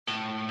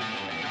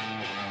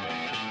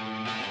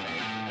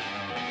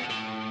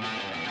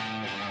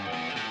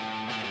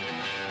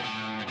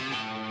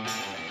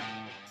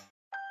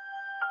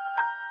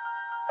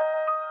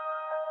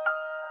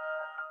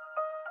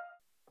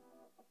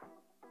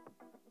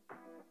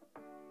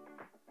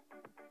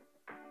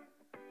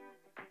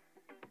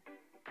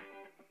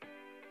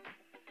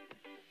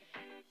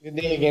Good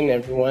day again,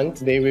 everyone.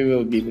 Today we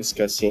will be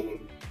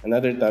discussing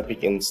another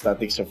topic in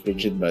statics of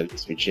rigid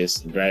bodies, which is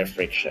dry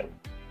friction.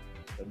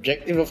 The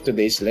objective of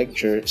today's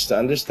lecture is to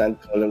understand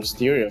Coulomb's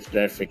theory of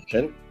dry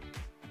friction,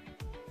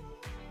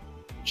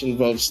 which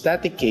involves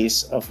static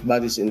case of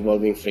bodies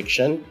involving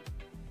friction,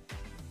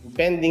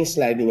 impending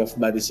sliding of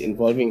bodies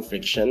involving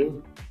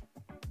friction,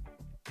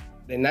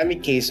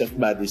 dynamic case of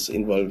bodies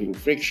involving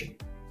friction.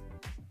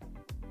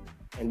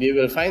 And we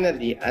will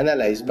finally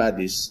analyze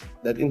bodies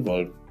that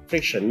involve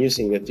friction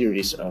using the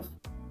theories of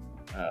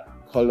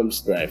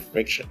Coulomb's dry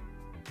friction.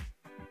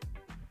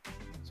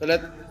 So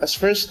let us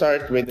first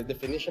start with the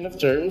definition of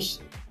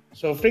terms.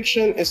 So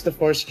friction is the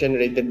force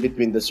generated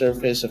between the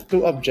surface of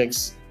two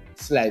objects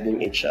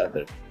sliding each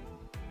other.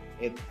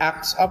 It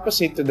acts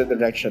opposite to the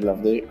direction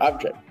of the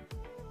object.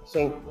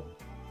 So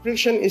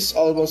friction is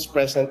almost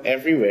present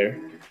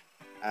everywhere.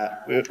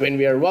 When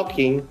we are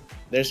walking,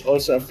 there's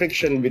also a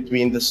friction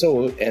between the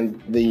sole and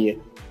the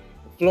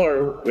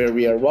floor where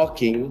we are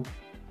walking.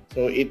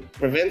 So it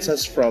prevents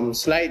us from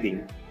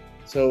sliding.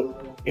 So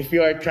if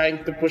you are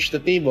trying to push the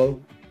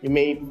table, you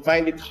may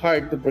find it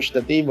hard to push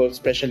the table,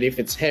 especially if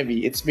it's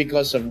heavy. It's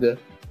because of the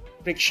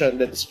friction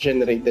that is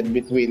generated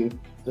between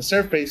the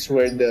surface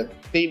where the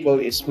table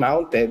is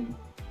mounted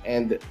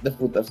and the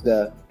foot of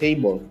the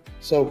table.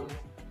 So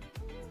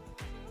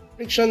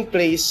friction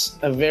plays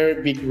a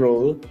very big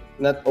role,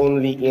 not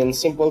only in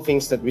simple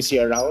things that we see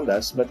around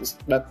us,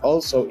 but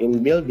also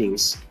in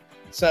buildings.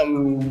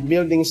 Some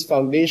buildings'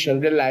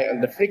 foundation rely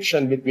on the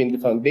friction between the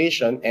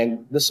foundation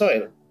and the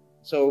soil.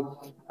 So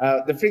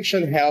the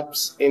friction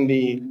helps in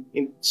the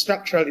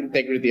structural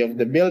integrity of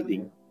the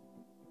building.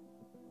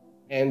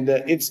 And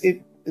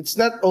it's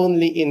not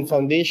only in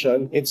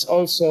foundation, it's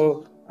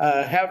also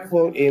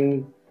helpful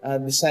in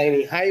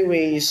designing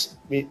highways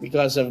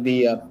because of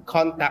the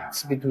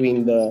contacts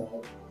between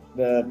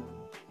the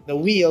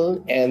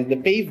wheel and the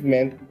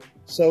pavement.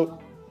 So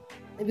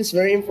it is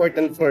very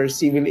important for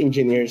civil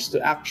engineers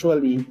to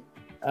actually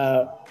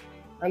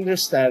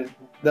understand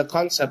the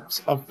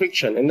concepts of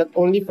friction, and not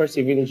only for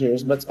civil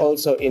engineers, but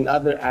also in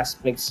other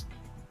aspects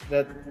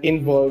that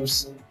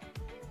involves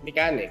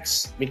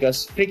mechanics,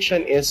 because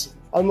friction is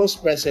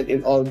almost present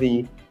in all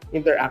the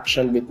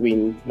interaction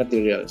between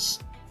materials.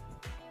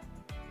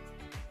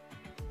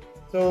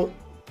 So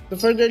to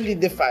furtherly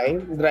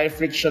define, dry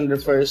friction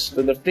refers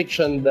to the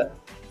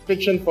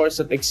friction force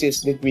that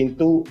exists between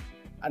two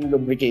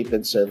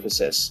unlubricated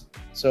surfaces.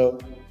 So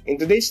in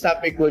today's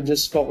topic, we'll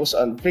just focus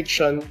on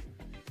friction,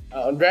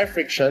 on dry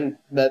friction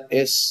that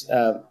is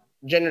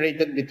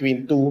generated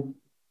between two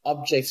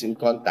objects in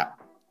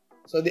contact.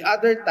 So the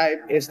other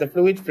type is the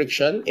fluid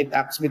friction. It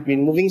acts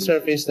between moving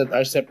surfaces that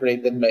are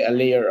separated by a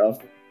layer of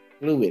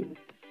fluid.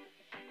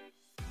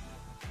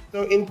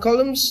 So in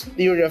Coulomb's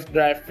theory of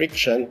dry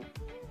friction,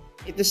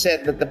 it is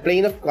said that the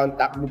plane of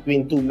contact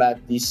between two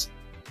bodies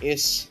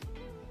is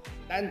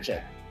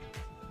tangent.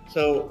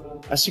 So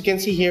as you can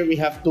see here, we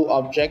have two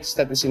objects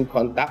that is in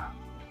contact.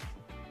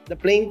 The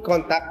plane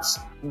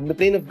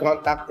of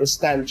contact is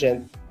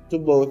tangent to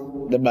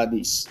both the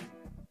bodies.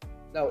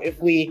 Now, if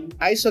we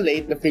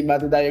isolate the free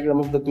body diagram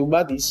of the two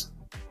bodies,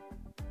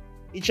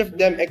 each of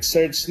them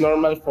exerts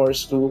normal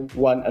force to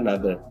one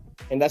another.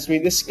 And as we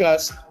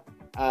discussed,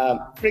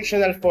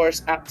 frictional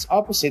force acts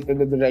opposite to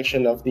the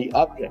direction of the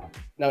object.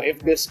 Now, if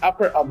this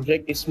upper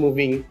object is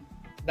moving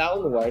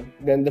downward,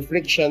 then the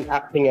friction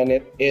acting on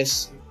it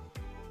is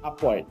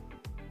upward.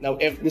 Now,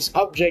 if this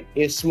object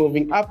is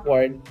moving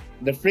upward,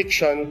 the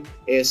friction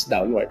is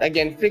downward.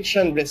 Again,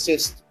 friction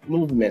resists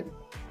movement.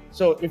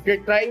 So if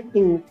you're trying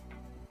to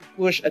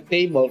push a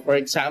table, for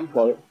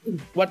example,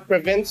 what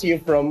prevents you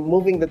from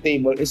moving the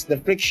table is the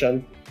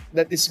friction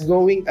that is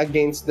going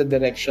against the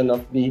direction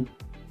of the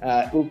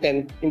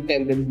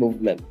intended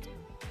movement.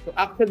 So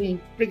actually,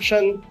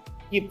 friction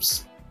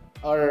keeps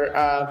or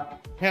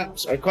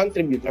helps or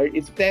contributes, or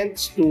it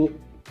tends to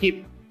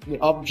keep the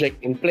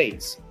object in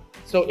place.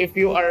 So if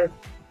you're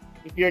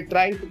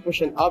trying to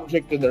push an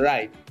object to the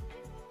right,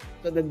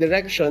 so the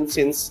direction,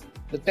 since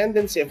the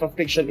tendency of a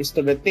friction is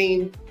to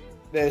retain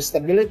the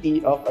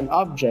stability of an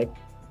object,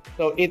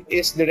 so it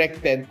is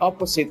directed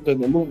opposite to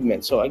the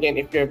movement. So again,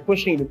 if you're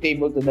pushing the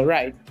table to the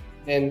right,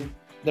 then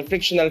the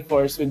frictional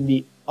force would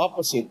be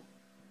opposite,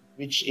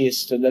 which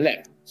is to the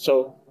left.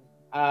 So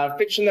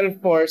frictional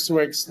force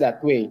works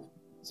that way.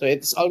 So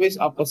it's always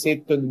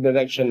opposite to the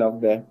direction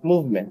of the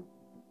movement.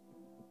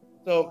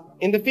 So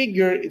in the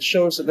figure, it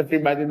shows that the free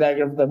body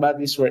diagram of the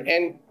bodies where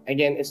N,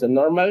 again, is the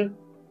normal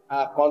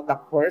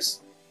contact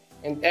force,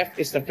 and F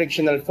is the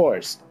frictional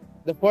force.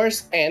 The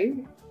force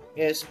N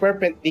is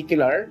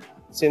perpendicular,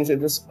 since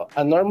it is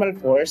a normal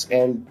force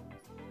and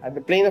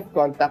the plane of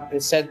contact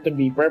is said to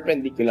be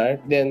perpendicular,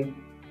 then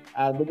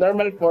the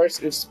normal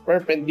force is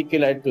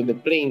perpendicular to the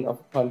plane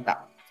of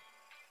contact,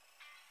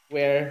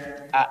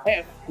 where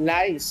F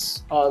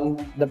lies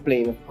on the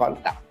plane of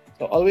contact.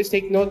 So always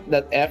take note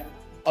that F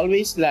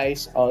always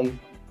lies on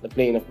the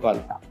plane of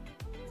contact.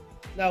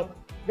 Now,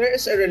 there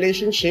is a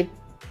relationship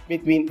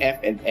between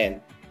F and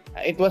N.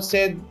 It was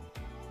said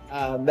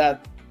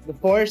that the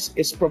force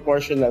is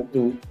proportional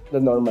to the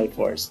normal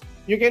force.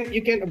 You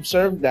can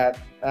observe that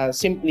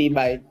simply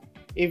by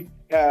if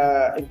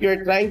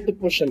you're trying to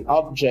push an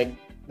object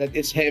that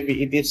is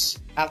heavy, it is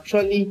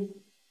actually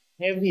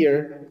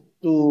heavier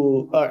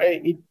to or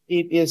it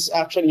is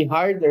actually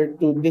harder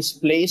to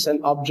displace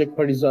an object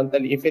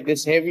horizontally if it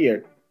is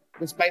heavier,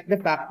 despite the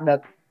fact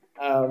that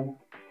um,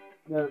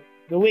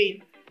 the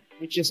weight,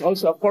 which is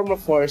also a form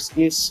of force,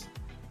 is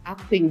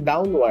acting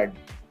downward.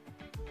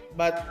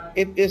 But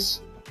it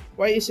is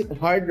why is it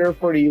harder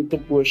for you to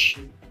push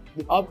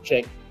the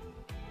object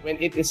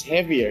when it is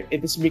heavier?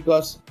 It is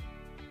because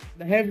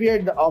the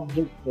heavier the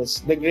object is,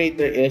 the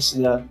greater is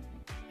the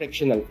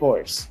frictional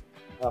force.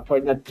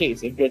 For that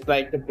case, if you're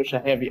trying to push a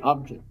heavy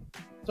object.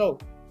 So,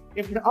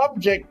 if the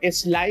object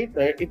is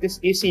lighter, it is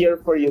easier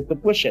for you to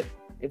push it.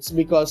 It's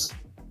because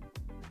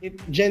it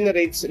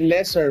generates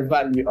lesser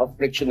value of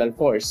frictional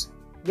force.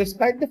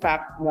 Despite the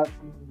fact that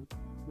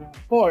the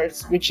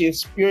force, which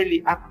is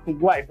purely acting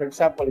Y, for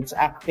example, it's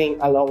acting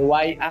along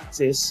Y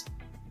axis,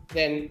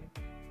 then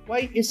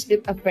why is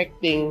it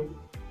affecting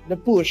the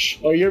push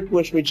or your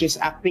push, which is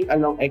acting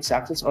along X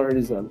axis or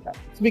horizontal?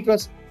 It's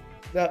because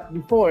the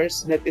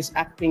force that is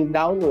acting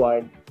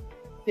downward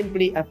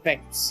simply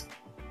affects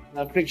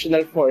the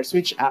frictional force,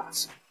 which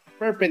acts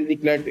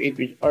perpendicular to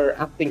it or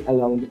acting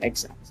along the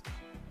X axis.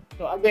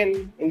 So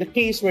again, in the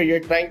case where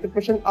you're trying to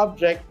push an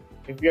object,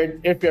 if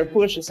your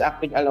push is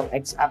acting along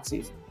X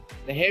axis,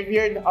 the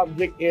heavier the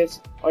object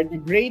is or the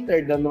greater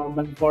the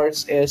normal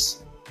force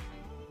is,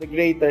 the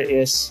greater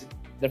is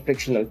the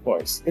frictional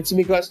force. It's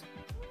because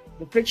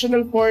the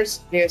frictional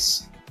force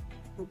is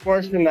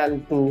proportional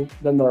to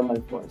the normal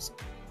force.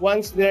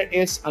 Once there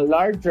is a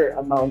larger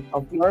amount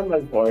of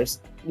normal force,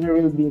 there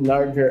will be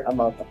larger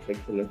amount of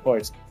frictional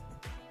force.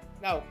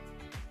 Now,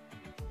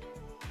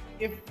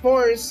 if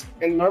force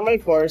and normal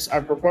force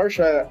are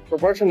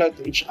proportional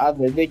to each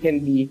other, they can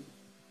be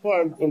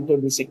formed into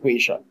this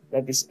equation.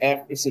 That is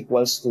F is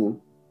equals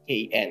to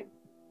Kn.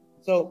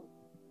 So,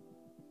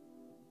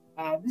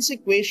 this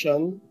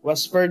equation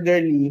was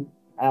furtherly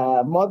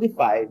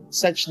modified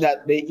such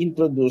that they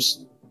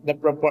introduced the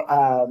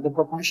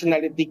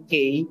proportionality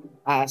K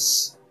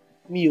as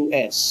mu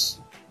s,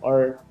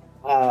 or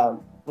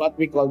what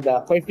we call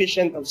the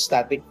coefficient of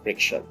static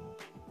friction.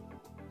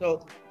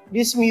 So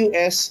this mu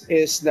s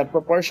is the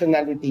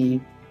proportionality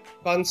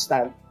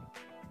constant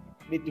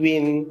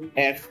between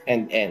F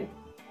and N.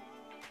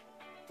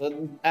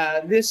 So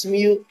this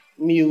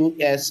mu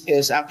s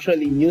is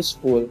actually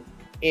useful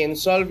in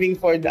solving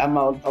for the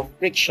amount of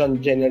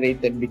friction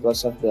generated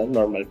because of the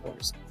normal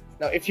force.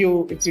 Now, if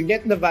you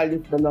get the value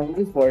of the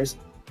normal force,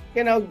 you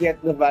can now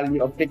get the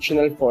value of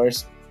frictional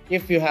force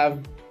if you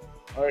have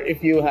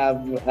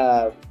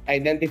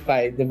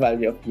identified the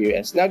value of mu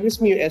s. Now,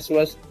 this mu s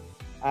was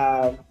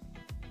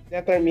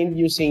determined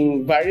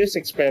using various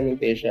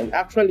experimentation.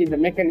 Actually, the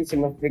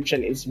mechanism of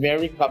friction is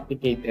very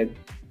complicated,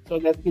 so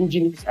that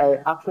engineers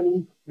are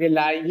actually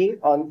relying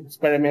on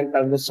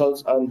experimental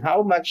results on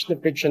how much the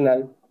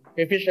frictional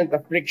coefficient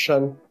of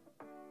friction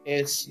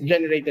is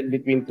generated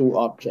between two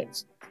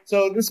objects.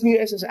 So this mu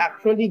s is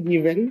actually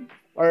given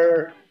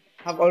or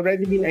have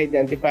already been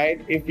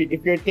identified. If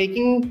you're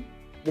taking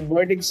the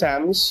board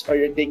exams or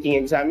you're taking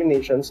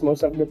examinations,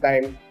 most of the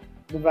time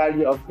the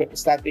value of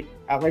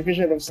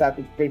coefficient of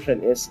static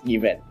friction is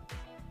given.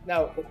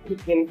 Now,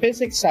 in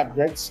physics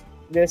subjects,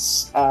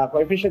 this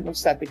coefficient of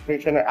static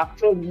friction are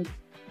actually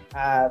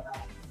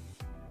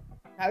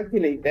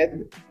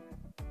calculated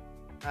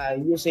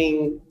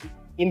using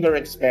indoor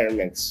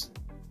experiments.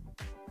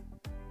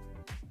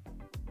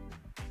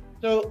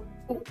 So,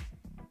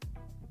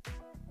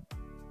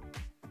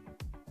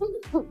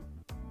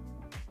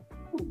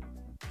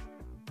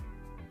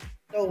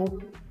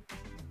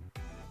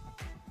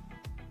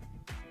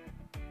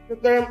 the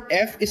term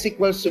F is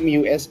equals to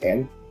mu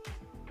Sn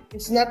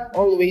is not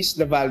always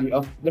the value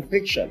of the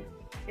friction.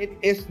 It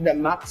is the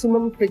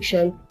maximum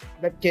friction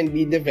that can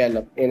be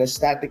developed in a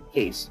static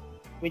case,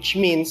 which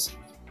means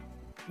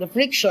the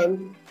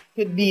friction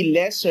could be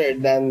lesser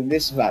than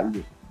this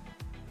value.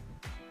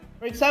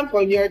 For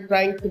example, you're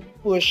trying to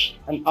push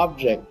an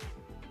object.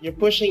 You're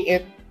pushing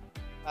it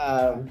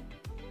 1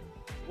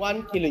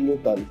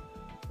 kilonewton,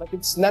 but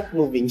it's not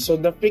moving. So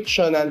the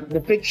friction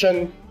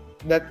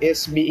that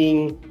is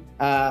being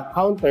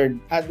countered,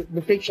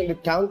 the friction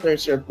that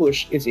counters your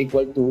push is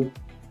equal to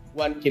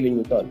 1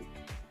 kilonewton.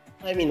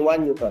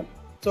 1 newton.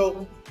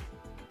 So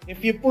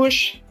if you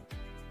push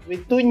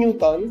with 2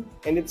 newton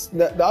and it's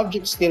the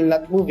object still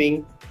not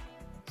moving,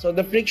 so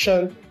the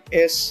friction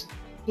is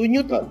 2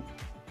 newton.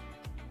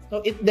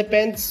 So it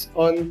depends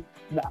on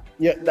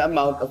the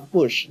amount of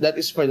push. That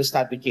is for the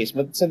static case,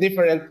 but it's a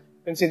different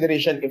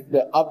consideration if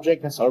the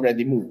object has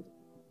already moved.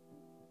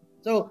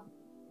 So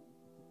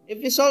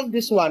if you solve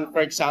this one,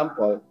 for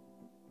example,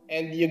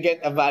 and you get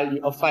a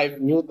value of 5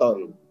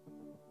 newton,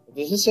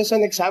 this is just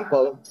an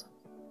example,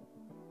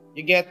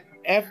 you get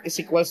F is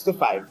equals to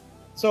 5.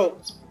 So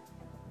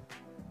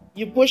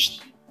you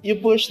push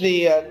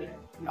the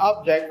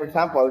object, for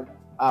example,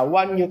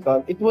 1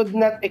 Newton, it would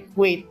not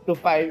equate to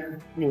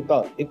 5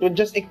 Newton. It would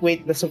just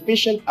equate the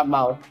sufficient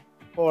amount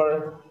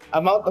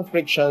of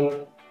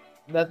friction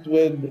that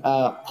would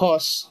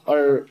cause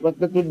or what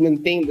that would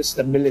maintain the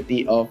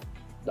stability of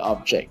the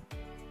object.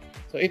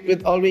 So it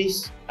would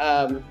always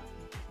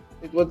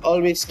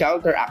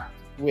counteract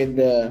with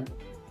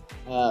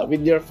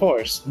your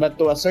force, but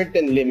to a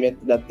certain limit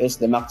that is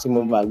the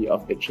maximum value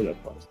of frictional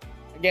force.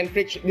 Again,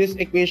 this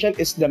equation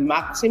is the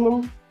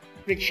maximum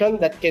friction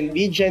that can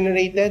be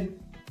generated,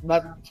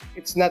 but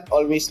it's not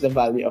always the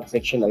value of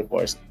frictional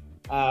force.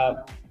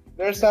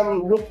 There are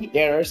some rookie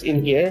errors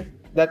in here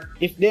that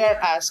if they are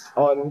asked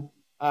on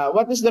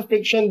what is the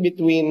friction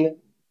between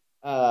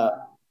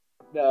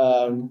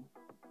the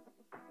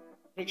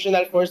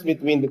frictional force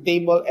between the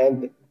table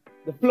and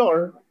the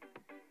floor,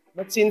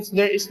 but since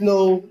there is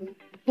no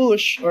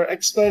push or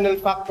external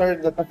factor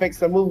that affects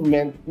the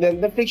movement, then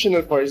the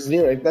frictional force is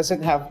zero. It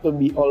doesn't have to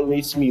be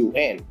always mu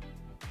n.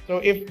 So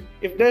if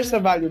there's a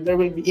value, there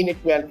will be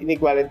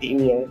inequality in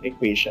your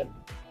equation.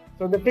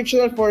 So the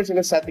frictional force in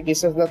a static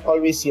case does not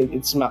always yield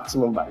its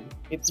maximum value.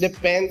 It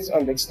depends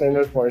on the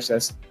external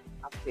forces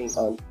acting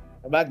on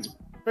the body.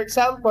 For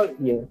example,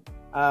 here,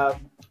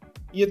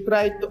 you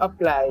try to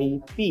apply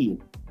P.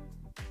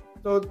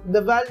 So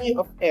the value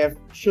of F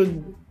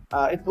should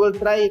it will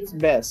try its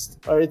best,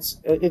 or it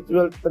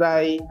will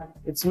try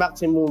its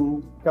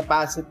maximum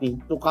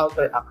capacity to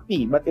counteract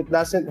P, but it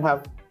doesn't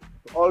have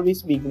to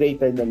always be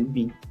greater than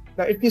B.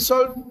 Now, if you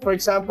solve, for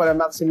example, a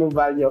maximum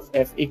value of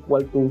F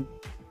equal to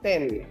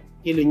 10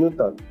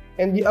 kilonewton,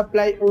 and you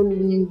apply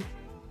only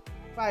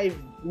 5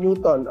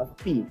 newton of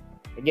P,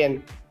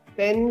 again,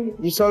 10,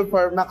 you solve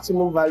for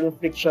maximum value of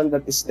friction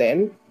that is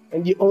 10,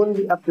 and you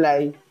only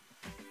apply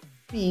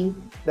P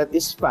that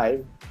is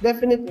 5,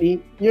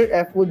 definitely your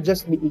F would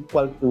just be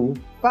equal to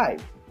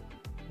 5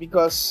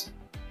 because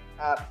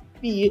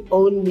P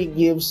only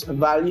gives a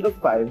value of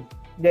 5,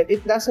 then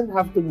it doesn't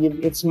have to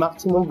give its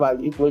maximum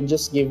value, it will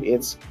just give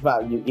its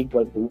value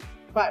equal to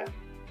 5.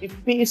 If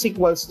P is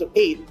equals to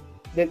 8,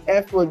 then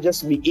F will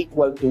just be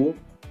equal to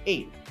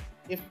 8.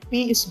 If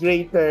P is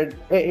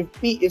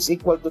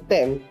equal to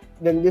 10,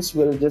 then this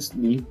will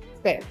just be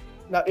 10.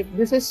 Now, if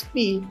this is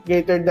P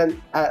greater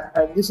than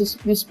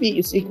this P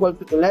is equal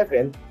to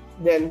 11,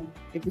 then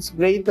it is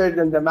greater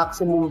than the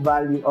maximum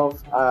value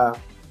of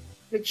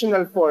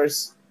frictional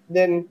force.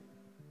 Then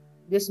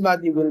this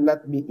body will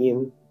not be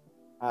in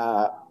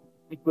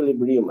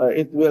equilibrium, or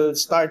it will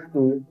start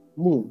to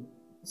move.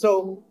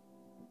 So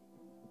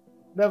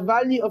the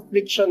value of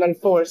frictional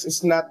force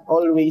is not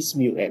always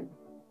mu n.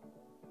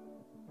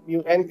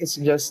 Mu n is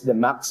just the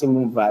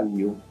maximum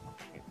value.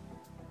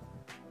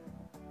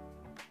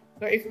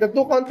 So if the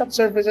two contact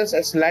surfaces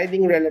are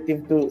sliding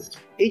relative to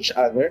each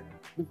other,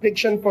 the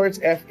friction force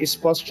F is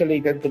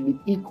postulated to be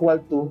equal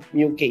to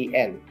mu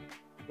kn,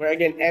 where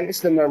again n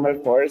is the normal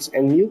force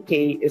and mu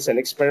k is an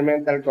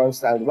experimental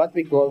constant, what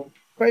we call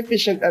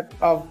coefficient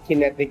of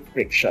kinetic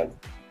friction.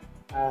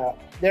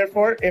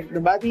 Therefore, if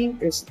the body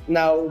is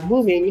now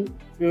moving,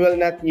 we will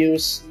not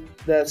use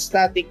the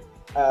static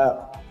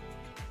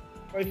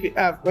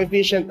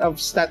coefficient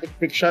of static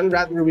friction,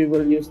 rather we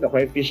will use the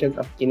coefficient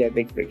of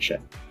kinetic friction.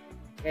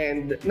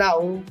 And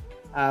now,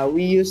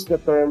 we use the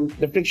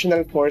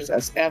frictional force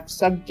as F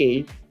sub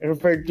k,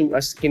 referred to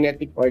as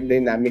kinetic or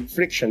dynamic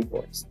friction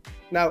force.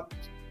 Now,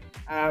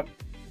 I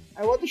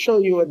want to show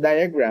you a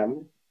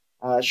diagram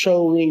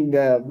showing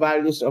the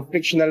values of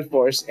frictional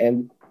force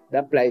and the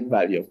applied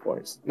value of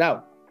force.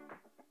 Now,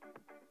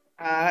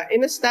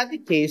 in a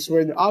static case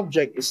where the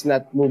object is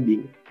not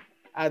moving,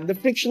 the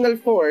frictional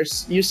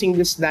force using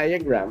this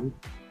diagram,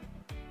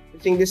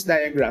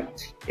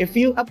 if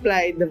you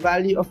apply the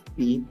value of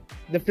P,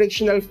 the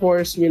frictional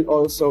force will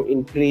also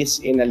increase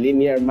in a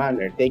linear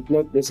manner. Take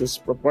note, this is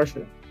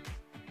proportional.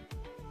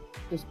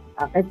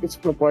 F is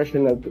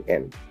proportional to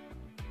N.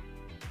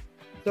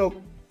 So,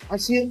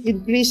 as you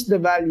increase the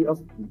value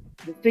of P,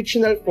 the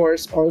frictional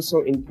force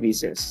also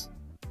increases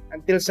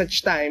until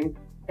such time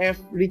F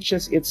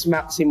reaches its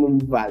maximum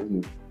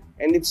value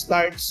and it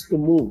starts to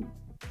move.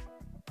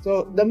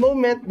 So, the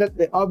moment that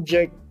the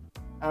object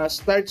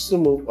starts to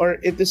move, or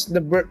it is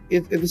the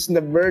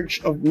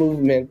verge of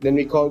movement, then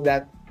we call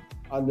that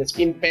the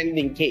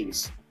impending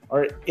case,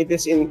 or it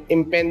is in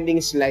impending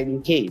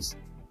sliding case.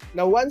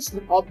 Now, once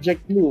the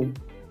object moves,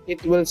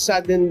 it will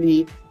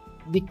suddenly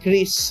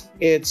decrease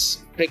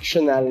its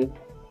frictional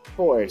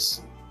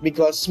force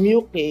because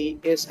mu k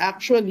is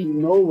actually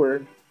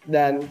lower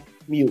than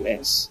mu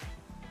s.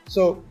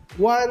 So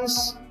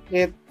once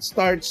it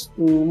starts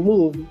to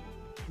move,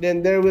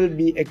 then there will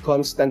be a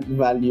constant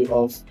value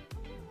of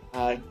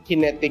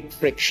kinetic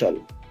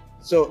friction.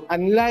 So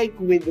unlike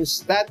with the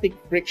static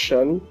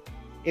friction,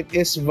 it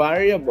is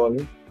variable,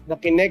 the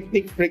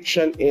kinetic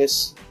friction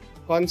is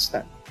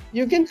constant.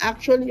 You can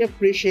actually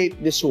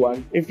appreciate this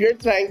one if you're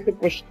trying to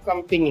push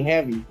something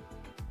heavy.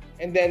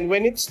 And then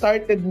when it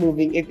started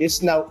moving, it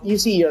is now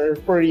easier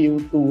for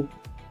you to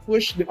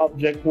push the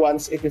object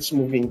once it is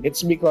moving.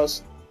 It's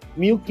because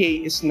mu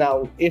k is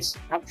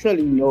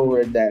actually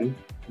lower than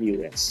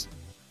mu s.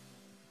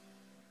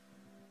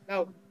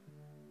 Now,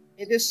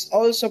 it is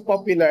also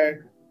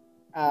popular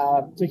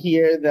to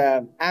hear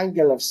the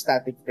angle of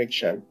static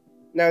friction.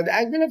 Now, the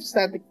angle of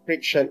static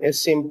friction is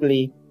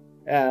simply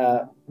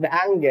the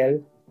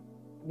angle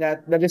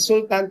that the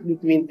resultant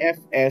between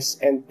Fs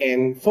and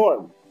N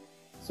form.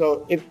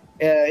 So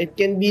it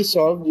can be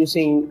solved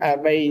using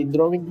by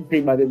drawing the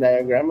free body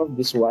diagram of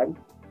this one.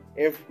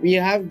 If we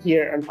have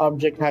here an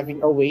object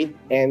having a weight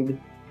and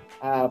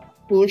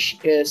push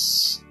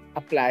is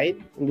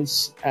applied in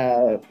this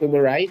to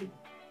the right,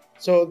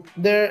 so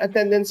a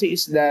tendency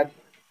is that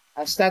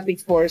a static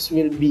force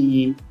will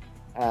be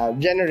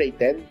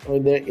generated, or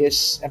there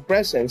is a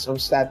presence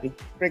of static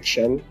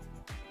friction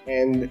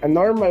and a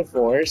normal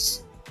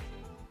force.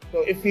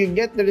 So if you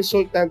get the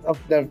resultant of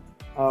the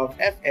of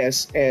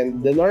Fs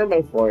and the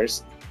normal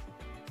force,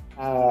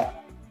 the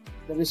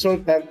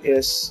resultant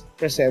is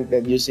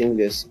presented using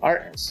this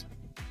Rs.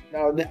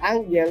 Now the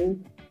angle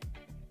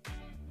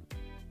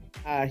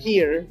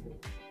here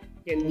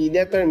can be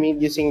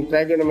determined using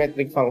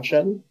trigonometric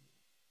function,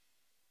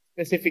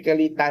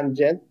 specifically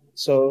tangent.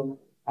 So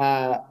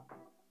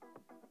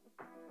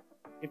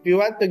if you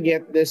want to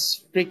get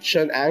this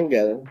friction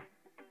angle,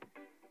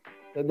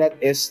 so that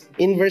is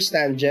inverse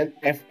tangent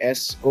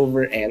Fs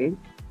over N,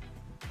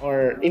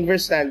 or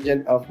inverse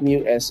tangent of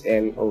mu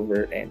Sn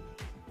over N.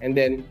 And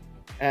then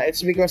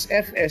it's because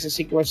Fs is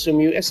equals to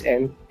mu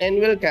Sn, N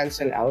will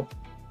cancel out.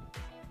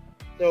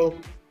 So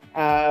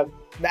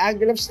the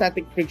angle of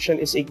static friction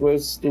is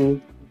equals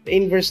to the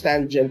inverse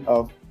tangent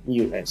of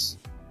mu S.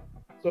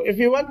 So if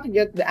you want to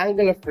get the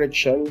angle of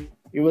friction,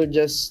 you will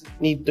just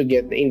need to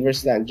get the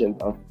inverse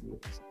tangent of mu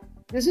S.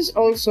 This is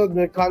also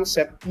the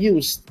concept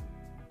used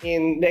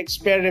in the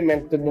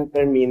experiment to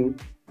determine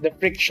the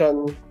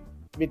friction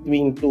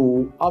between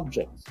two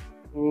objects.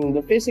 In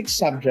the physics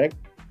subject,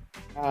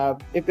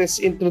 it is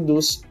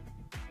introduced,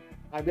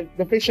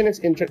 the friction is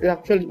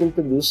actually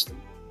introduced,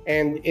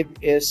 and it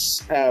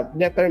is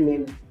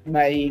determined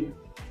by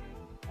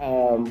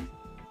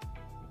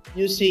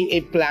using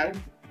a plank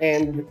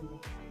and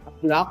a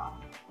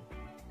block,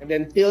 and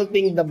then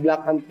tilting the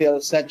block until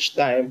such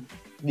time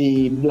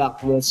the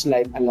block will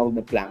slide along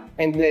the plank.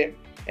 And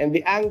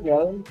the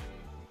angle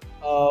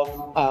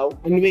of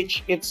in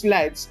which it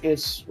slides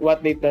is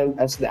what they term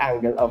as the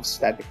angle of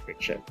static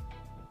friction.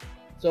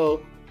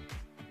 So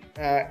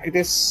it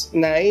is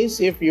nice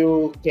if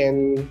you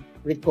can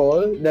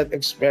recall that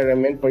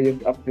experiment for you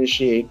to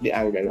appreciate the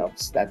angle of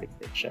static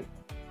friction.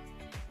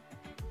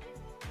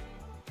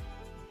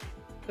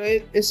 So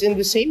it is in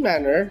the same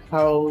manner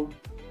how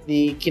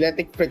the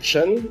kinetic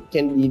friction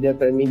can be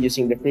determined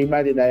using the free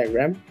body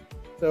diagram.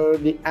 So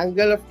the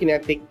angle of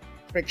kinetic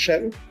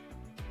friction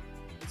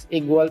is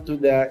equal to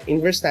the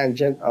inverse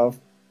tangent of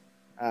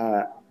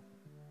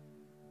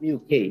mu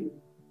k.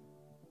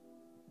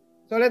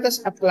 So let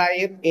us apply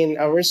it in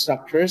our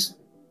structures.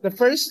 The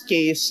first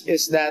case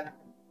is that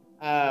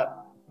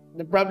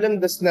the problem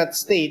does not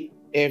state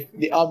if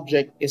the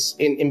object is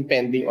in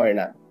impending or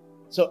not.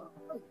 So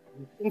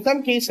in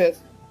some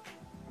cases,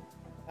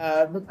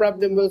 the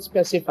problem will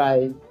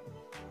specify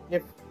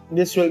if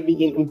this will be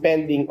in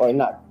impending or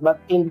not. But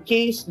in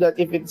case that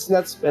if it's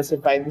not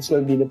specified, this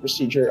will be the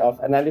procedure of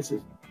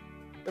analysis.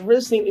 The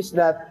first thing is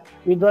that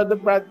we draw the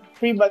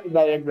free body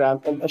diagram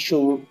and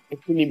assume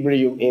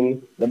equilibrium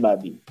in the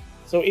body.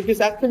 So it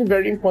is actually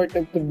very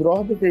important to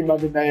draw the free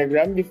body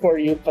diagram before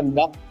you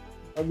conduct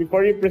or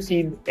before you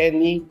proceed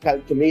any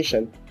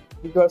calculation,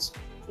 because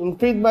in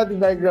free body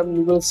diagram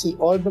you will see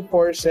all the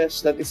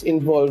forces that is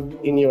involved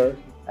in your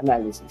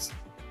analysis.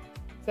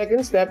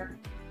 Second step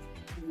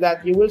is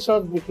that you will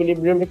solve the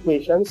equilibrium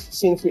equations.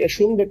 Since we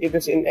assume that it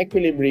is in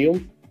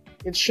equilibrium,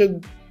 it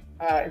should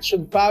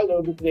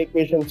follow the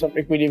equations of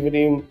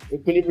equilibrium,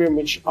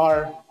 which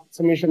are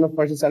summation of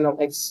forces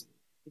along x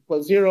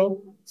equals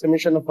 0,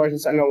 summation of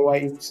forces along y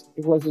is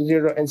equals to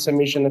 0, and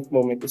summation of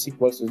moment is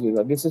equals to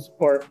 0. This is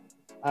for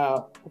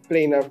a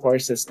planar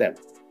force system.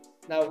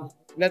 Now,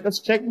 let us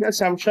check the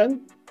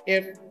assumption.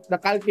 If the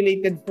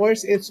calculated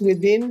force is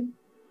within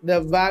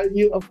the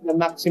value of the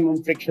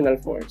maximum frictional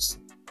force.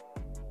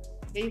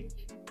 Okay,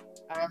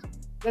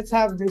 let's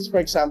have this, for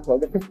example.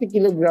 The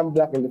 50-kilogram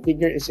block in the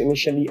figure is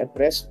initially at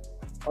rest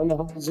on the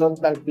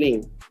horizontal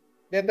plane.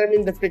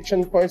 Determine the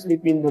friction force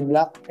between the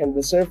block and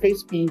the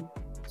surface P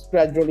is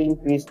gradually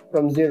increased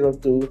from 0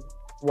 to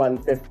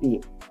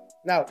 150.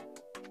 Now,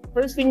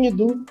 first thing you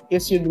do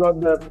is you draw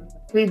the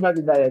free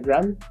body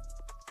diagram.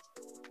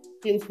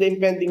 Since the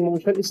impending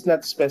motion is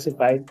not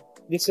specified,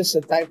 this is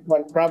a type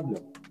 1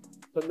 problem.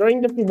 So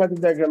drawing the free body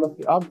diagram of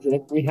the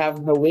object, we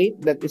have the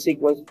weight that is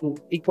equal to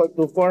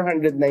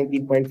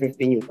 490.50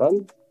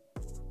 Newton,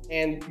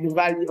 and the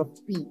value of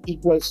P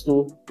equals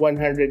to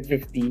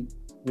 150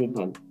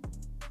 Newton.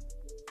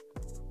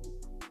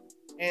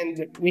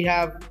 And we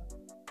have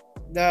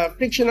the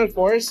frictional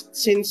force.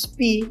 Since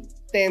P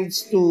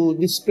tends to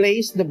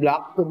displace the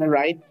block to the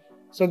right,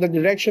 so the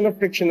direction of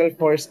frictional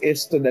force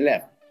is to the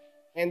left.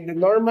 And the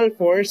normal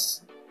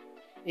force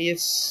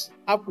is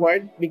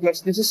upward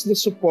because this is the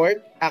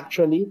support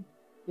actually,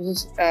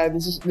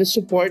 This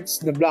supports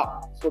the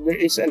block, so there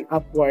is an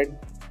upward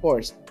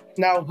force.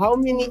 Now, how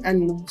many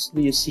unknowns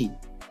do you see?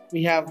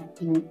 We have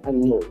 2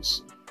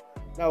 unknowns.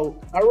 Now,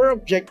 our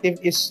objective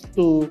is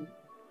to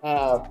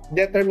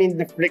determine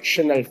the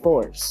frictional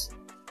force.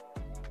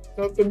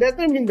 So to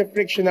determine the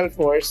frictional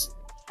force,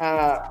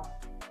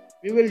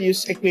 we will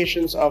use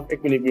equations of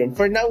equilibrium.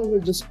 For now, we will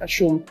just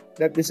assume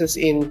that this is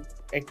in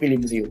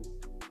equilibrium.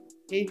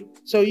 Okay,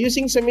 so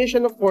using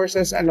summation of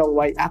forces along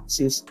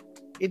y-axis,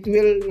 it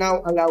will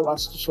now allow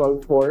us to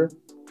solve for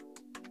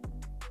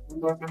the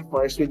normal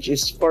force, which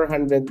is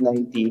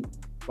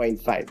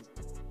 490.5.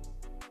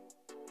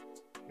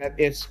 That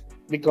is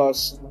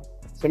because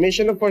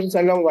summation of forces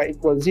along y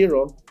equals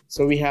 0,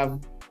 so we have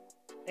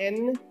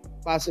n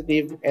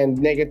positive and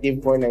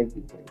negative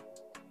 490.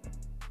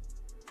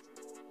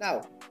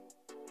 Now,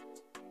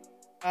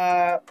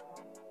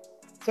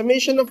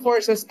 summation of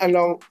forces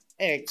along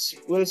x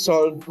will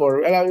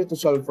allow you to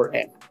solve for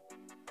f.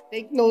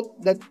 Take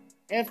note that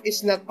f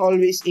is not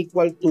always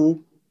equal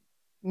to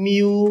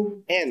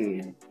mu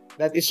n.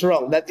 That is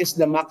wrong. That is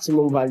the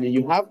maximum value.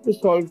 You have to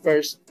solve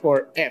first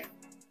for f.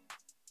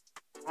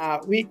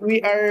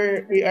 We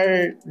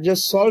are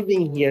just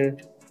solving here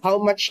how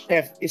much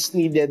f is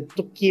needed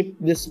to keep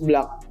this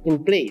block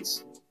in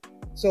place.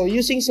 So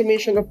using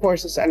summation of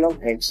forces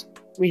along x,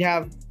 we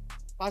have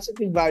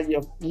positive value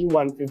of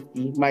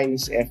E150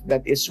 minus f,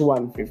 that is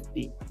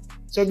 150.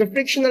 So the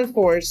frictional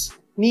force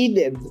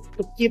needed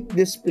to keep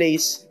this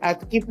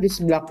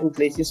block in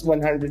place is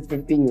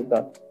 150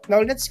 Newton.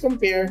 Now let's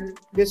compare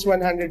this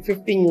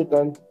 150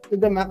 Newton to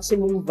the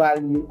maximum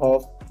value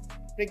of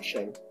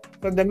friction.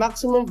 So the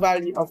maximum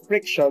value of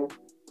friction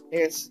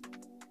is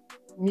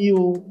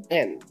mu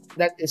n.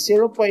 That is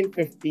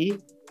 0.50.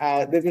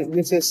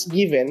 This is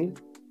given,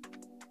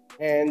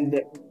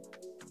 and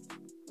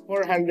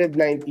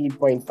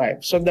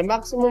 490.5. So the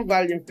maximum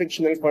value of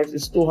frictional force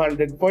is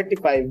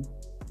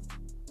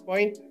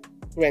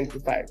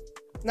 245.25.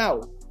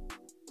 Now,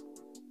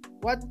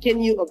 what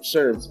can you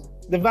observe?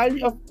 The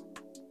value of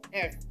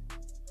F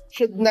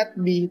should not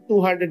be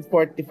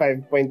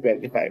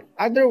 245.25.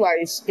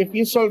 Otherwise, if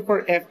you solve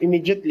for F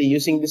immediately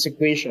using this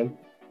equation,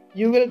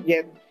 you will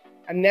get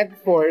a net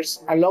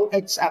force along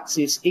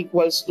x-axis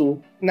equals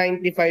to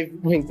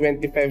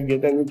 95.25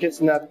 Newton, which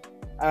is not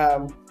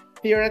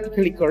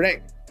theoretically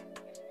correct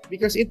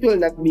because it will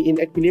not be in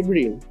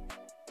equilibrium.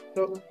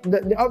 So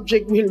the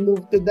object will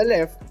move to the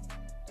left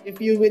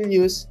if you will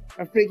use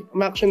a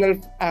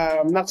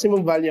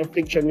maximum value of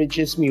friction, which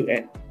is mu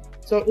n.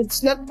 So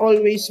it's not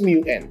always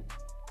mu n.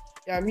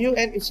 Mu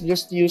n is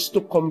just used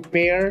to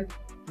compare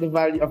the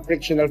value of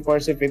frictional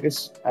force if it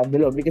is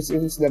below, because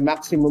it is the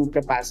maximum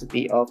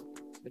capacity of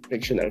the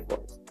frictional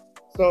force.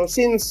 So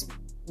since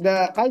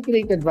the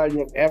calculated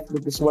value of F,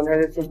 that is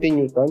 150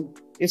 Newton,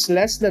 is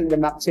less than the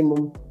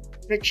maximum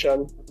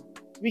friction,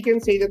 we can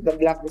say that the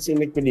block is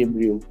in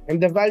equilibrium, and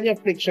the value of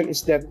friction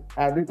is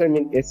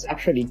determined is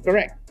actually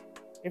correct.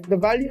 If the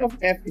value of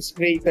F is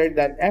greater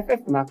than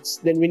FF max,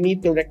 then we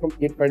need to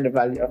recompute for the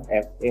value of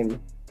F in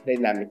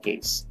dynamic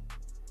case.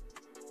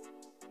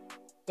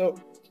 So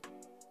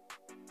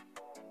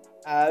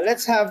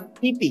let's have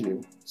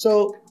tipping.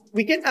 So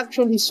we can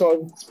actually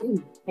solve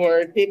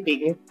for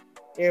tipping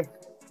if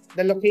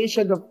the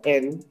location of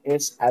N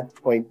is at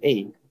point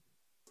A.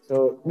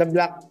 So the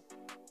block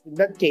in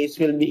that case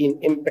will be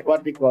in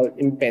what we call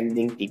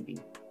impending tipping.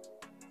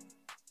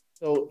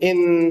 So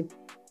in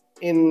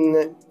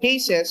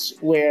cases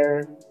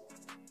where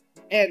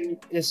N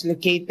is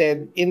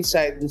located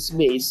inside the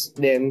space,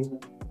 then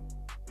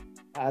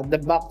the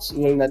box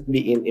will not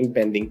be in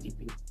impending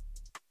tipping.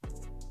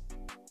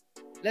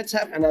 Let's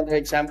have another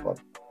example.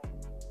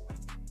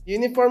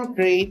 Uniform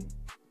crate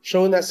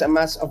shown as a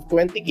mass of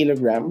 20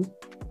 kg.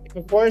 If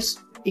a force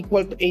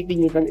equal to 80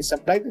 Newton is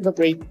applied to the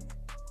crate,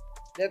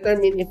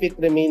 determine if it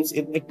remains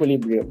in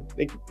equilibrium.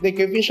 The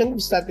coefficient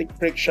of static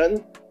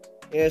friction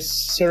is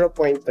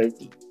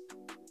 0.30.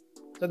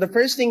 So the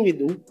first thing we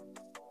do,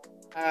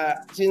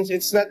 since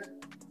it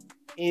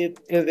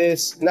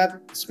is not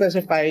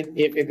specified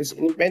if it is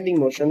in impending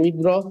motion, we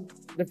draw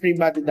the free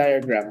body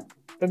diagram.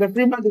 So the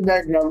free body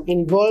diagram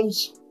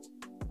involves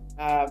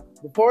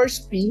the force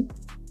P,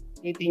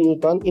 80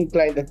 Newton,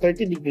 inclined at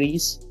 30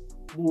 degrees.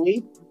 The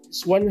weight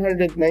is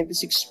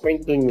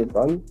 196.2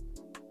 Newton.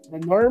 The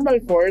normal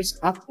force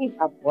acting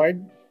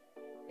upward,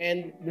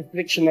 and the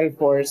frictional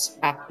force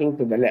acting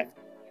to the left.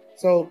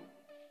 So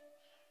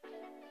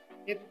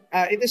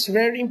it is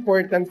very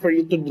important for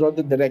you to draw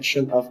the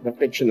direction of the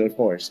frictional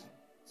force.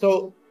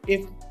 So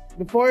if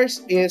the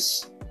force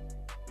is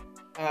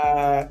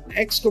the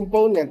x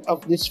component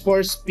of this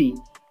force P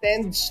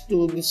tends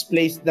to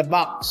displace the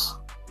box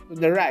to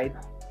the right,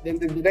 then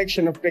the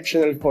direction of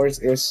frictional force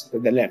is to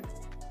the left.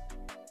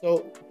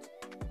 So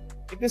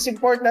it is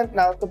important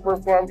now to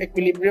perform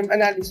equilibrium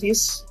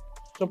analysis.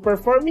 So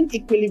performing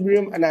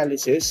equilibrium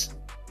analysis,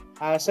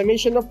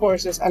 summation of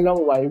forces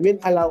along y will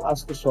allow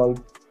us to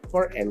solve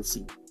for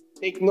NC.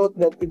 Take note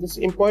that it is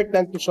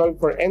important to solve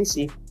for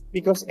NC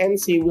because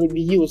NC will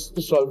be used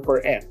to solve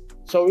for F.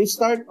 So we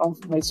start off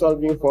by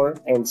solving for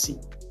NC.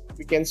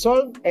 We can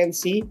solve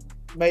NC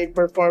by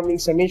performing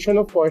summation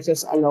of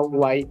forces along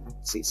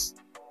y-axis.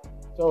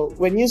 So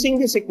when using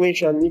this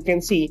equation, you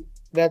can see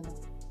that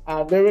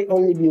there will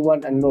only be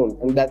one unknown,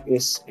 and that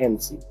is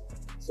NC.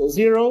 So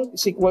 0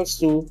 is equals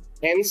to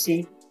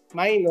NC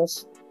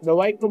minus the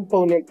y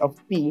component of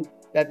P,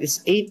 that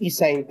is 80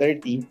 sine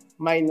 30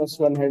 minus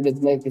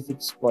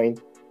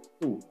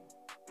 196.2.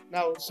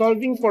 Now,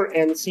 solving for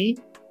NC,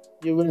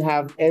 you will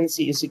have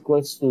NC is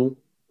equals to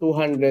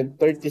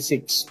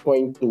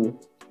 236.2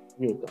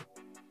 Newton.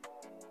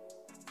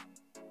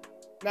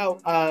 Now,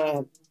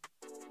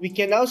 we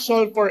can now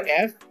solve for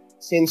F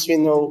since we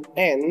know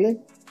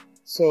N.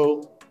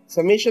 So,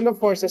 summation of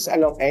forces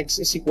along X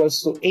is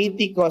equals to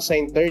 80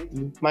 cosine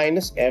 30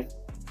 minus F.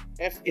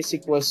 F is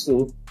equals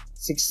to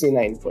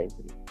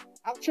 69.3.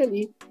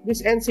 Actually,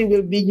 this NC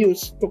will be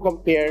used to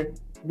compare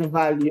the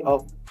value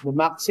of the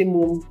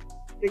maximum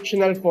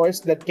frictional force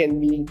that can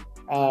be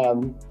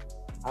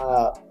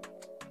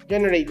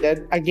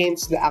generated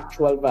against the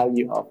actual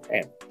value of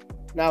F.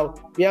 Now,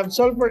 we have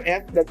solved for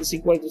F, that is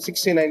equal to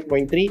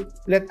 69.3.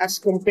 Let us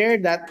compare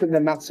that to the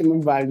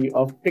maximum value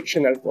of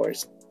frictional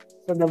force.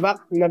 So the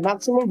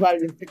maximum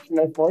value of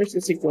frictional force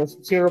is equal to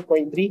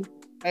 0.3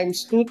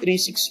 times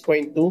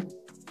 236.2.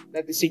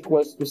 That is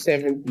equals to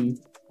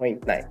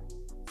 70.9.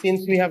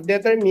 Since we have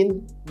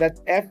determined that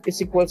F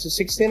is equal to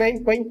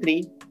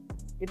 69.3,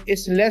 it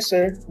is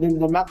lesser than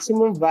the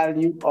maximum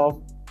value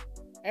of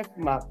F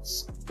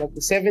max, that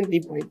is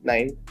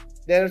 70.9.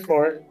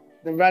 Therefore,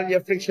 the value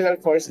of frictional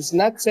force is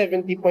not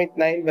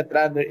 70.9, but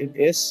rather it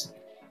is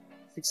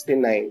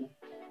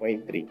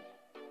 69.3.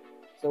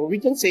 So we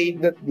can say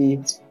that the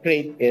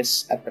crate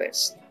is at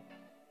rest.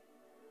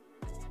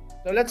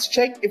 So let's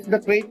check if the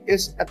crate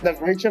is at the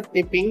verge of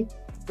tipping.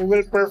 We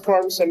will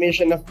perform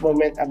summation of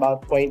moment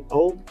about point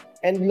O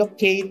and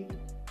locate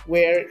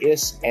where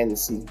is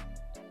NC.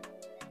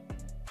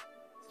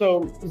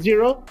 So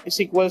 0 is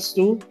equals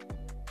to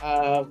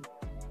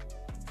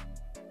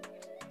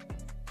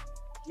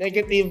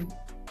negative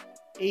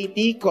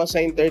 80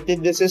 cosine 30.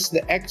 This is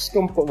the x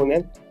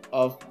component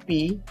of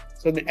P.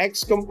 So the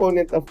x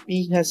component of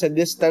P has a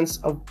distance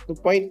of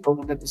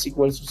 2.0 that is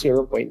equals to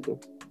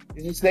 0.2.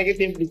 This is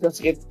negative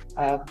because it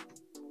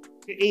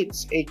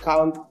creates a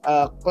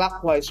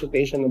clockwise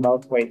rotation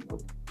about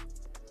 0.2.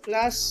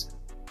 Plus,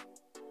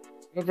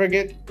 don't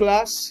forget,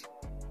 plus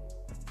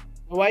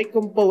the y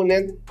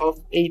component of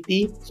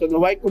 80. So the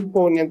y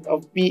component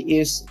of P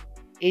is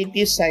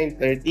 80 sine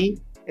 30.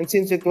 And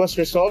since it was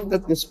resolved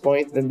at this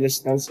point, the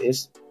distance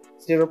is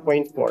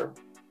 0.4.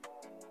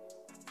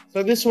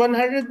 So this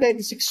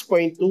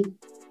 196.2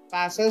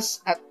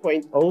 passes at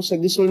point O. So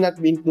this will not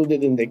be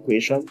included in the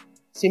equation.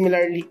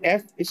 Similarly,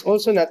 F is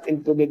also not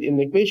included in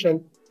the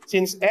equation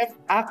since F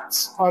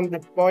acts on the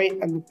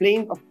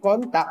plane of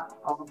contact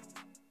of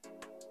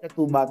the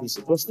two bodies.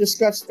 It was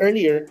discussed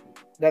earlier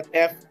that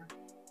F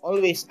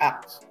always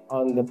acts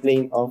on the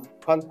plane of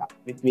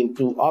contact between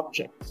two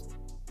objects.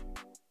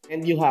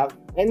 And you have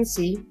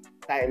NC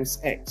times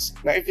X.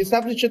 Now, if you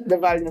substitute the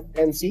value of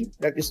NC,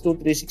 that is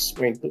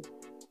 236.2, it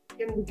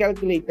can be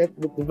calculated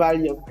that the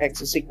value of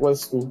X is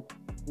equals to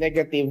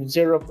negative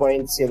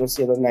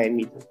 0.009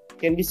 meters. It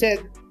can be said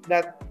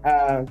that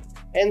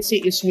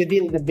NC is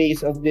within the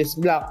base of this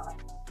block.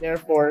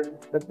 Therefore,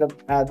 that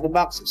the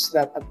box is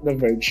not at the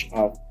verge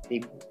of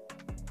tipping.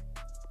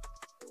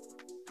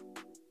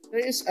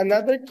 There is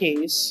another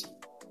case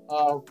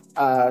of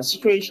a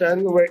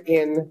situation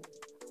wherein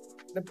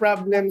the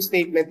problem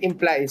statement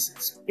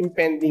implies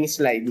impending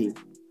sliding,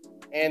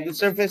 and the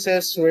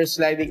surfaces where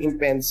sliding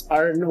impends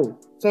are known.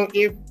 So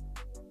if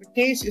the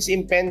case is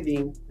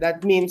impending,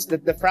 that means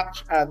that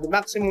the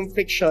maximum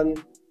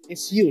friction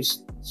is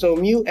used. So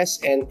mu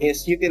Sn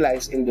is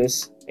utilized in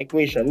this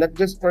equation, not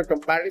just for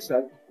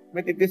comparison,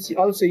 but it is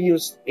also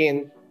used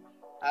in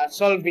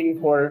solving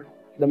for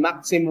the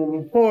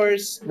maximum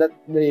force that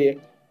the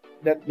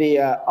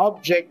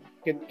object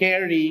can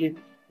carry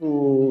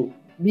to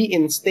be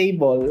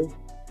unstable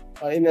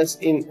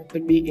to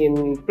be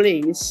in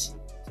place.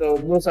 So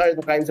those are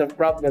the kinds of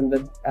problem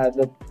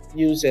that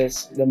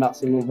uses the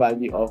maximum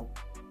value of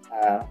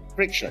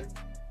friction.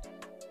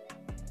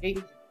 Okay.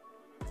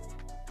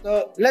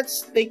 So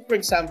let's take, for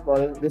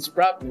example, this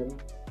problem.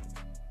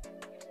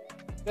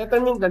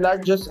 Determine the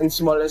largest and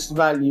smallest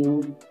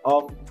value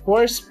of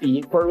force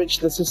P for which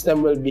the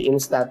system will be in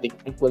static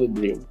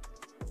equilibrium.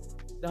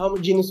 The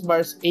homogeneous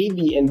bars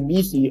AB and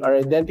BC are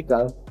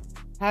identical,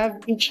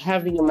 each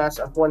having a mass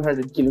of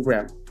 100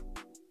 kg.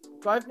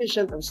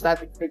 Coefficient of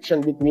static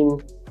friction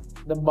between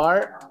the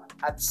bar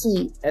at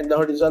C and the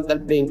horizontal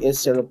plane is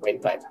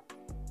 0.5.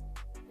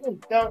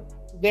 Now,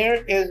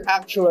 there is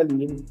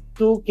actually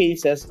two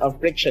cases of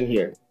friction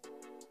here.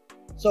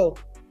 So,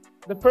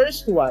 the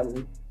first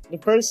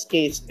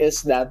case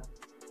is that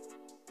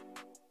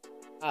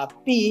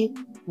P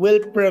will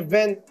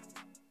prevent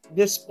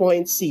this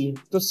point C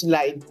to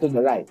slide to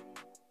the right.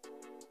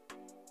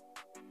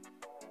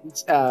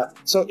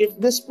 So if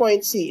this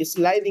point C is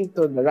sliding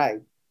to the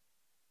right,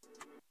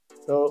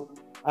 so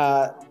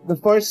the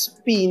force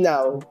P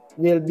now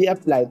will be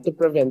applied to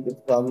prevent it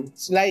from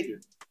sliding.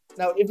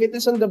 Now, if it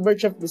is on the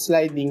verge of the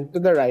sliding to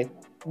the right,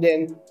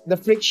 then the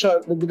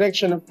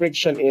direction of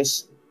friction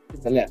is to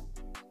the left.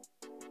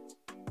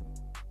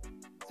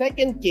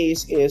 Second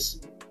case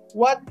is,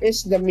 what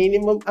is the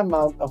minimum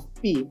amount of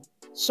P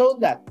so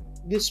that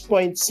this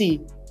point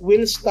C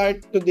will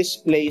start to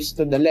displace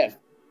to the left?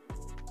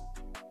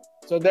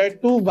 So there are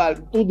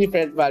two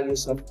different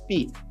values of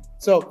P.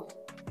 So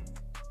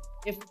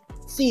if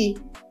C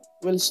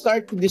will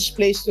start to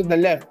displace to the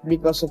left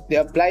because of the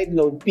applied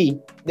load P,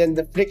 then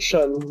the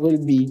friction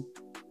will be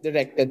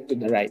directed to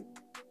the right.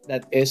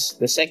 That is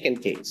the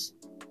second case.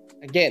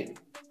 Again,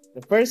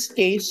 the first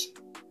case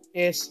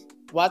is,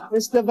 what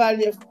is the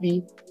value of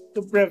P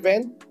to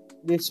prevent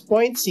this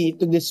point C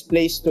to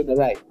displace to the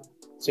right?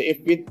 So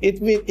if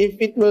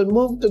it will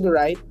move to the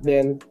right,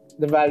 then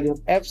the value of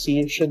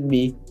FC should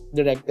be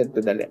directed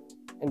to the left.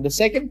 And the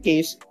second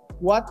case,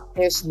 what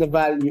is the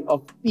value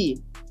of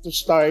P to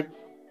start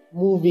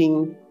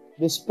moving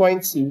this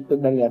point C to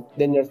the left?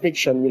 Then your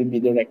friction will be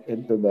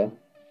directed to the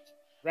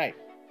right.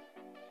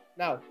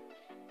 Now,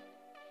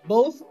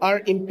 both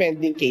are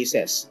impending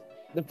cases.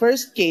 The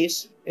first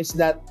case is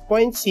that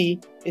point C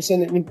is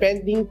an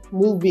impending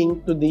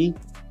moving to the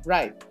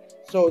right.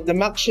 So the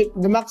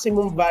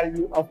maximum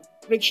value of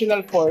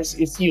frictional force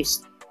is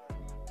used,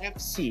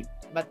 FC,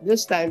 but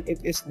this time it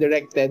is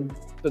directed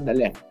to the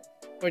left.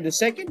 For the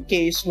second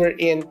case,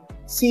 wherein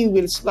C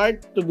will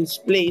start to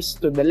displace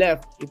to the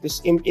left, it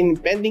is in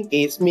impending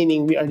case,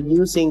 meaning we are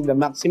using the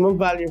maximum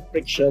value of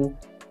friction,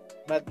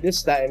 but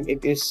this time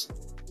it is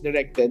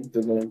directed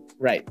to the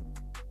right.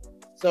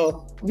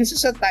 So this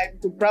is a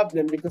type 2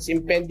 problem because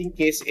impending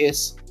case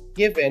is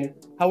given.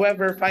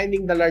 However,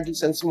 finding the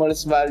largest and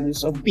smallest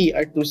values of P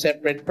are two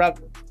separate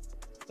problems.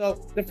 So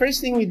the first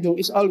thing we do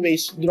is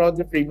always draw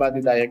the free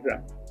body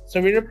diagram.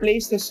 So we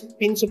replace the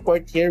pin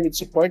support here with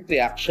support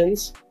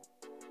reactions.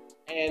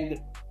 And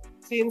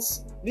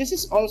since this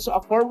is also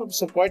a form of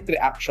support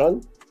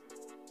reaction,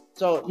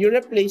 so you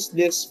replace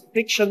this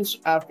friction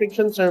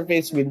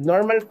surface with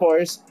normal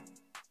force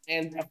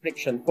and a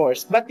friction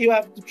force. But you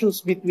have to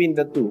choose between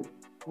the two.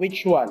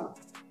 Which one?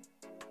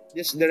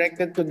 This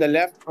directed to the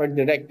left or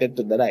directed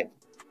to the right?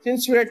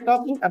 Since we are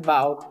talking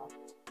about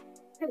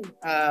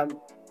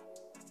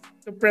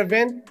to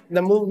prevent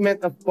the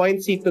movement of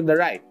point C to the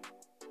right,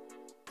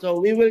 so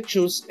we will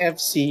choose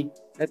FC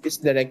that is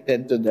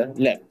directed to the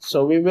left.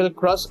 So we will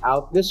cross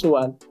out this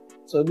one.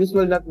 So this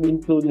will not be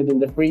included in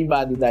the free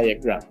body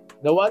diagram.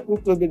 The one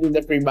included in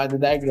the free body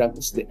diagram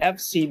is the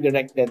FC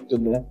directed to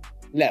the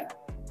left.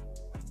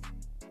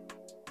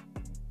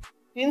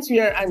 Since we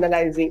are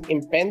analyzing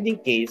impending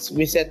case,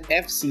 we set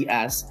FC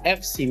as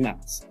FC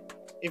max.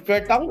 If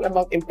we're talking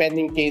about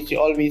impending case, you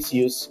always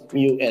use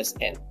mu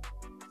Sn.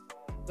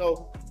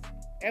 So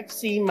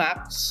FC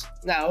max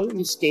now in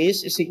this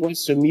case is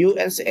equals to mu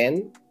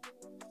Sn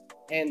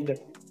and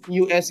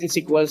US is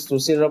equals to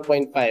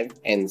 0.5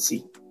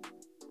 NC.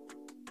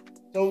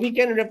 So we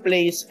can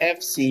replace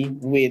FC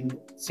with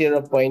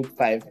 0.5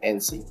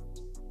 NC.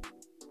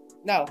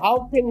 Now,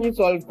 how can we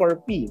solve for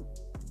P?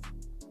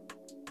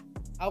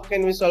 How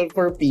can we solve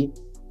for P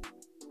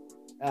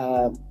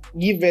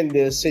given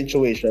this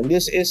situation?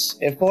 This is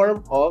a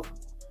form of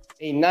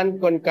a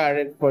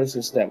non-concurrent force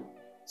system.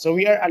 So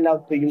we are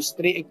allowed to use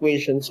three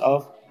equations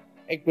of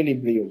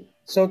equilibrium.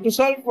 So to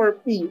solve for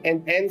P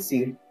and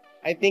NC,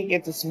 I think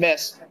it is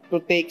best to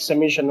take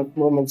summation of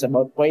moments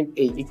about point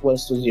A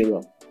equals to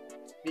 0.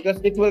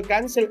 Because it will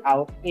cancel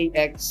out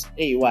AX,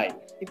 AY.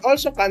 It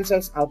also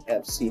cancels out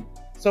FC.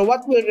 So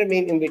what will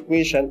remain in the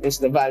equation is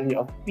the value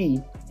of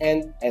P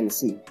and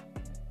NC.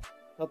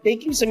 So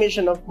taking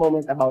summation of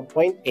moment about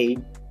point A,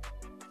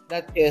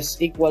 that is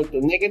equal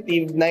to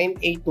negative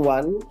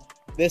 981.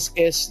 This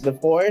is the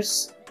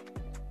force.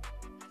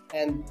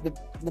 And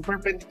the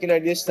perpendicular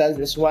distance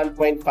is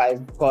 1.5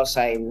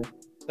 cosine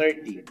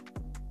 30.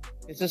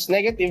 This is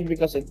negative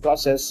because it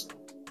causes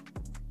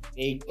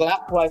a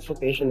clockwise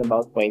rotation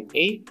about point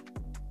A.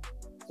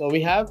 So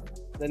we have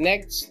the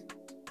next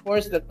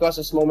force that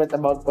causes moment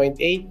about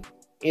point A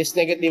is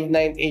negative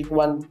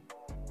 981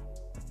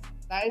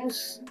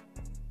 times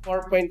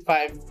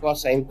 4.5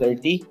 cosine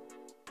 30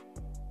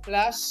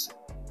 plus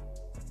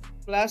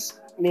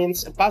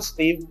means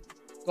positive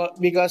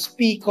because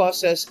P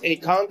causes a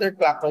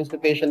counterclockwise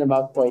rotation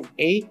about point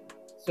A.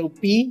 So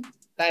P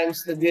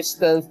times the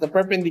distance, the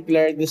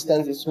perpendicular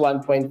distance is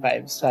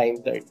 1.5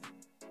 sine 30.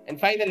 And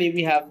finally,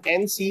 we have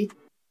NC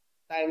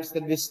times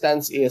the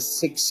distance is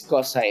 6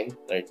 cosine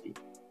 30.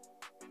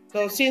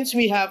 So since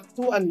we have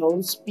two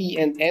unknowns, P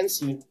and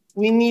NC,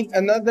 we need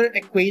another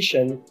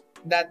equation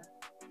that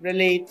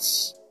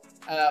relates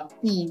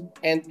P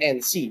and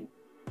NC.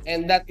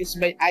 And that is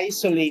by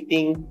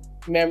isolating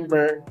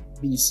member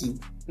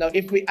BC. Now,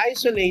 if we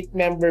isolate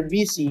member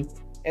BC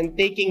and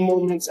taking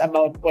moments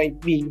about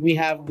point B, we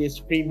have this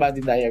free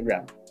body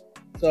diagram.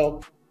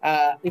 So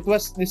it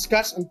was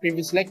discussed in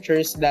previous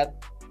lectures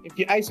that if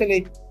you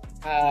isolate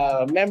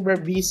member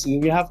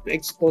BC, we have to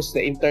expose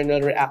the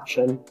internal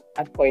reaction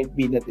at point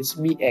B, that is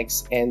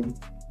Bx and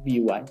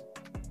By.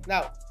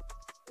 Now,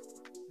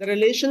 the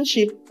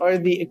relationship or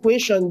the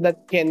equation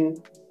that can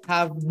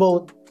have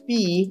both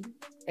P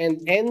and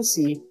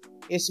NC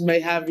is by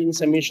having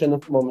summation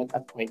of moment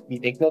at point B.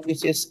 Take note,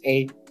 this is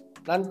a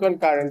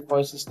non-concurrent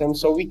force system,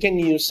 so we can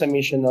use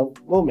summation of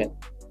moment.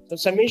 So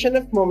summation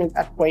of moment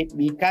at point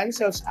B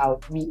cancels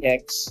out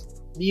Bx,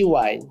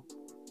 By,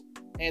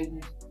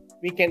 and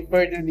we can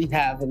furtherly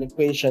have an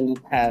equation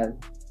that has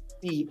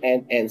P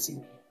and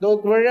NC.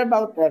 Don't worry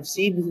about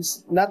FC. This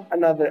is not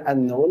another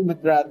unknown,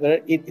 but rather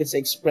it is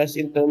expressed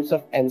in terms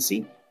of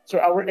NC. So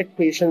our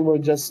equation will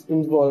just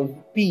involve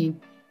P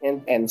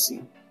and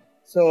NC.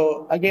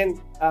 So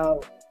again,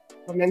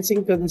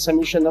 commencing to the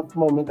summation of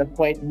moment at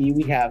point B,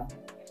 we have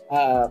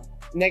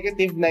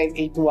negative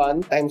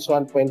 981 times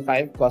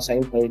 1.5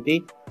 cosine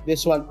 30.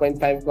 This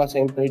 1.5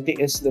 cosine 30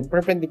 is the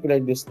perpendicular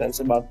distance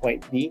about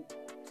point B,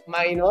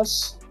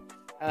 minus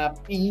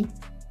P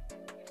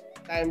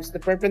times the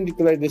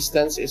perpendicular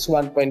distance is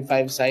 1.5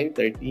 sine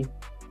 30,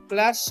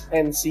 plus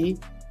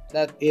NC,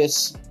 that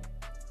is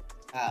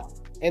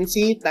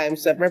NC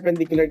times the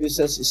perpendicular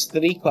distance is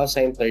 3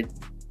 cosine 30,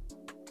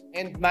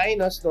 and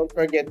minus, don't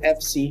forget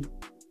FC.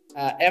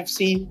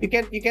 FC,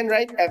 you can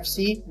write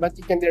FC, but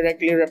you can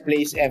directly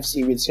replace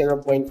FC with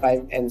 0.5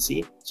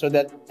 NC, so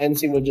that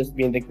NC will just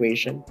be in the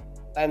equation,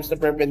 times the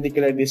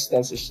perpendicular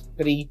distance is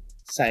 3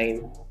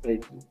 sine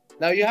 30.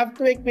 Now you have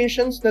two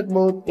equations that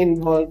both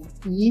involve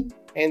P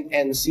and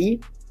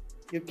NC.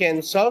 You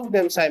can solve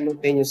them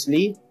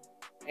simultaneously,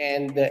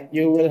 and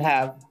you will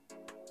have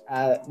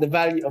the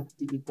value of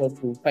P equal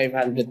to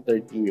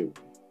 530 newton.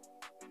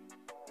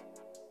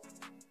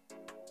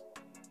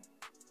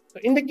 So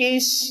in the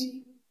case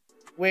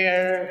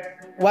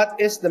where what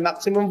is the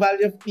maximum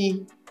value of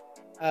P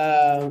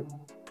that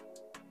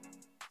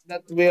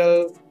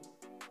will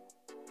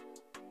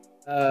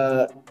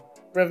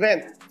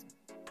prevent,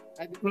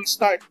 and it will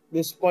start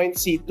this point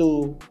C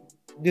to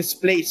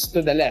displace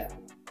to the left.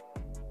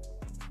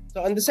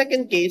 So on the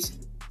second case,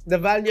 the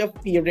value of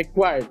P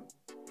required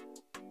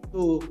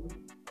to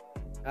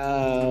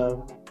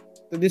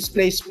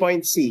displace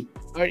point C,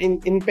 or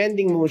in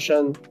impending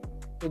motion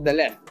to the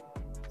left.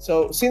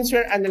 So since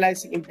we're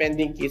analyzing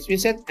impending case, we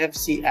set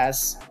FC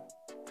as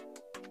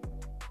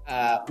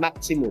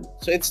maximum.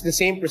 So it's the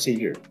same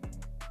procedure.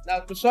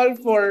 Now to solve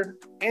for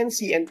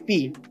NC and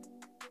P,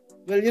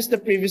 we'll use the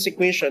previous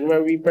equation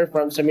where we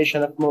perform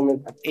summation of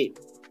moment at A.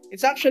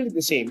 It's actually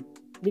the same,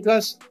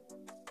 because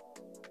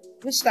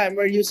this time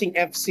we're using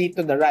FC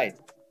to the right,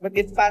 but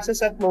it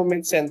passes at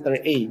moment center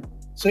A.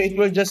 So it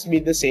will just be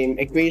the same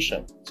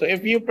equation. So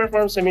if you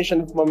perform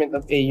summation of moment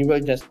of A, you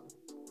will just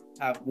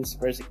have this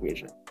first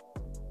equation.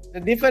 The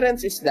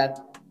difference is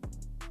that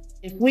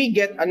if we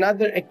get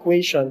another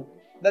equation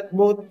that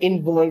both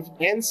involve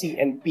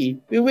NC and P,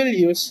 we will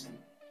use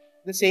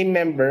the same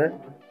member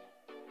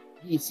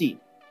BC.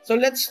 So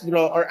let's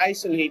draw or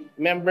isolate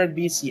member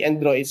BC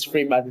and draw its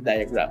free body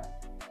diagram.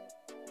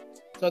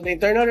 So the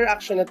internal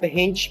reaction at the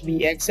hinge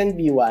Bx and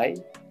By,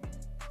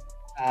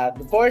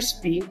 the force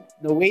P,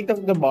 the weight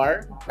of the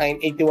bar,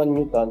 981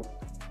 Newton,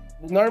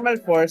 the normal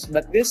force,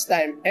 but this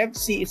time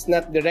FC is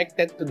not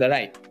directed to the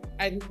right,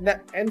 and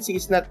NC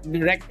is not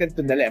directed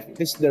to the left, it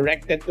is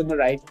directed to the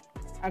right,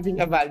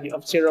 having a value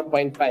of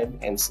 0.5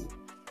 NC.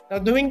 Now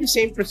doing the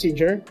same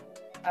procedure,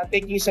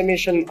 taking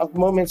summation of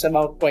moments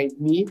about point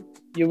B,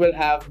 you will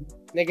have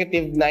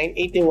negative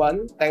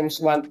 981 times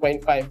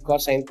 1.5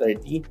 cosine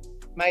 30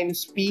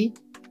 minus P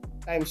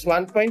times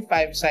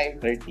 1.5 sine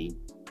 30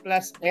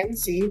 plus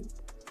NC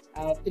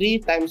 3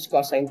 times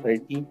cosine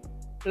 30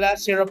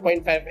 plus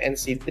 0.5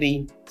 NC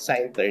 3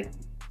 sine 30.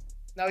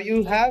 Now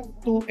you have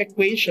two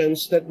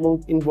equations that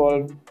both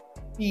involve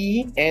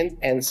P and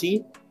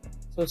NC.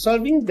 So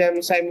solving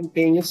them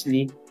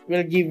simultaneously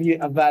will give you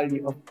a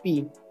value of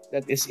P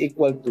that is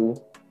equal to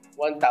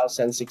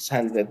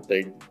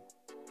 1630.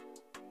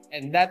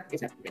 And that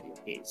is actually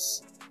the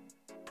case.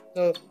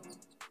 So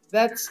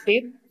that's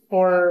it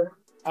for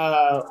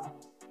our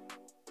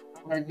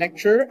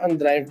lecture on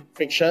drive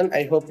friction.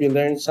 I hope you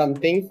learned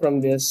something from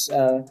this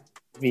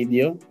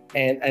video,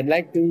 and I'd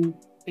like to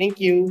thank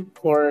you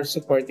for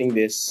supporting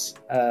this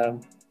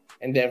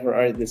endeavor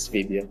or this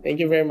video. Thank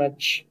you very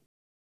much.